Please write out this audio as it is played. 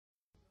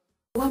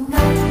I'm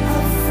not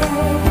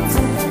afraid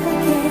to love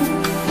again.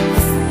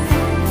 Yes, I'm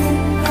thinking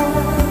of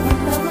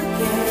love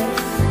again.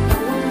 No,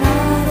 I'm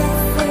not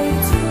afraid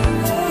to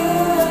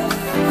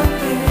love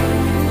again.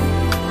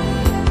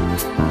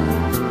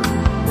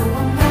 No,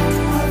 I'm not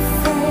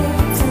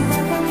afraid to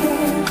love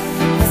again.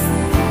 Yes,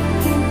 I'm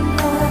thinking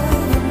of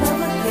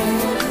love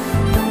again.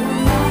 No, I'm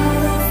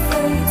not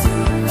afraid to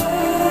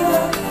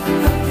love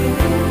again.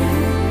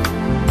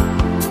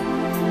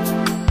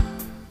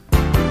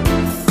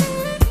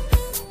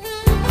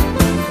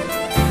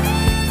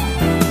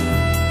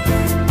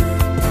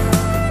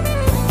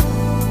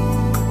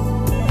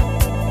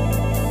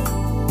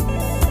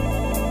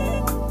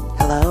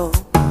 Hello.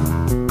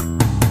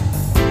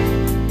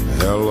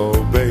 Hello,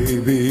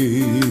 baby.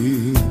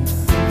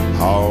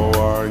 How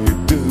are you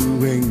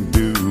doing?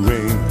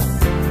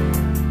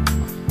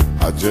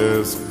 I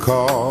just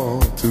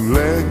called to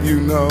let you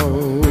know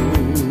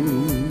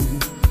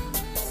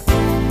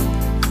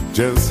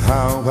just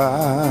how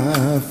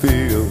I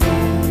feel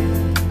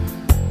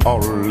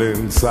all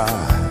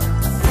inside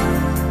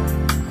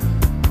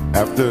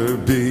after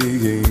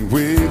being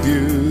with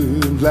you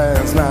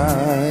last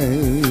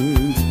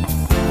night.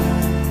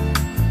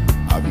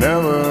 I've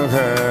never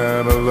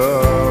had a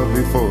love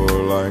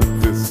before like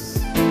this.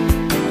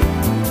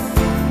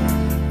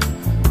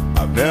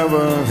 I've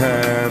never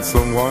had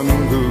someone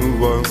who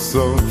was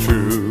so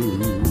true.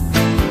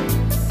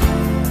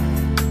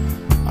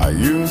 I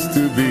used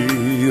to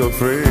be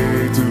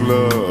afraid to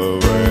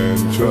love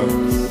and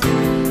trust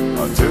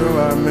until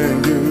I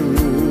met you.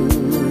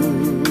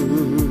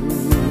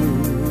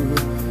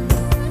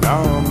 Now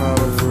I'm not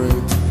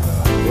afraid to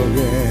love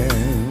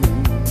again.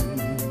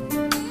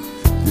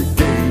 You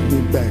gave me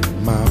back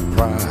my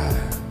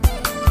pride.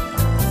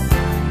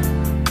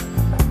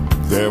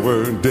 There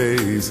were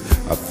days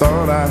I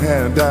thought I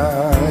had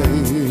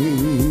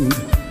died,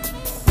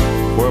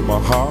 where my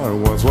heart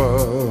once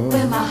was.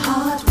 Where my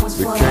heart once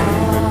was.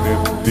 Became an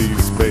empty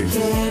space.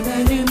 Became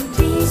an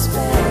empty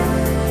space.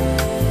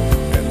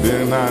 And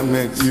then I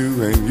met you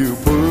and you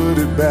put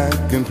it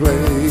back in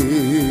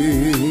place.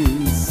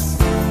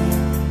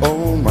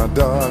 Oh, my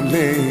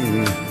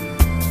darling,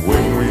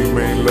 when we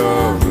made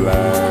love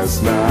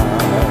last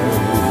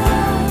night,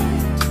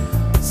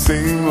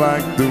 seemed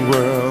like the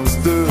world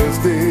stood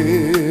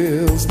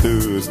still,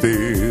 stood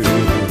still.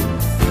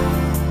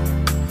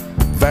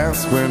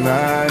 That's when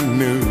I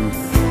knew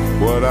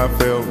what I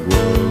felt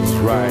was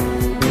right.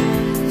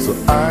 So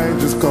I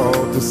just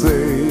called to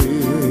say,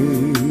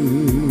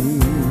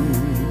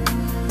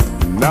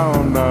 now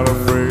I'm not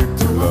afraid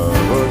to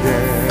love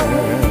again.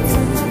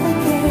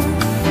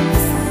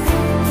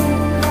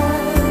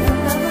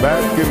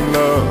 Back in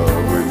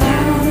love with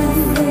you.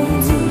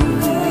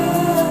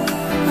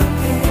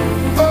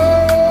 Oh,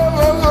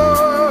 oh,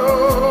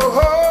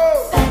 oh,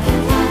 oh. Back in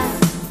love,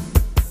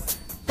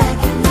 back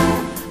in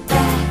love,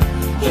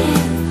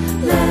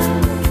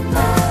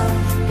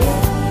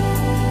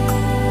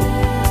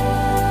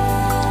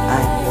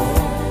 I'm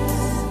yours.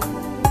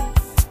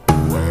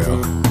 Well,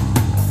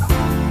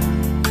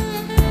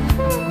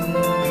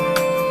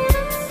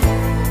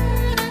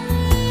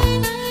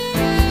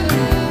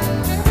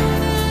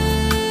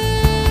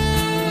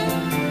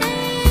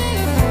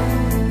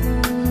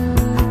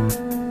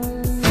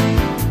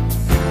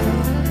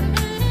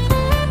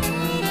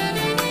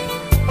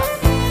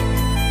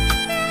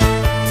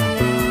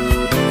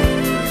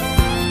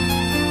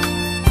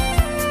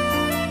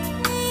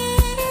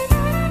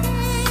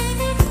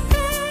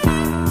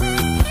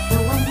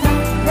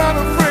 not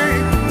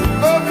afraid to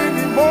love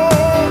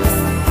anymore.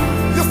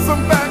 Yes,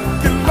 I'm back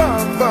in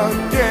love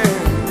again.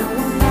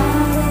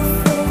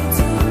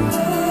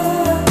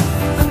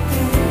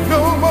 No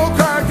more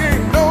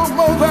crying, no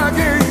more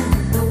crying.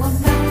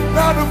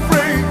 Not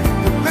afraid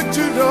to let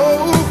you know.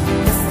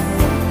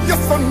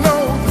 Yes, I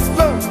know.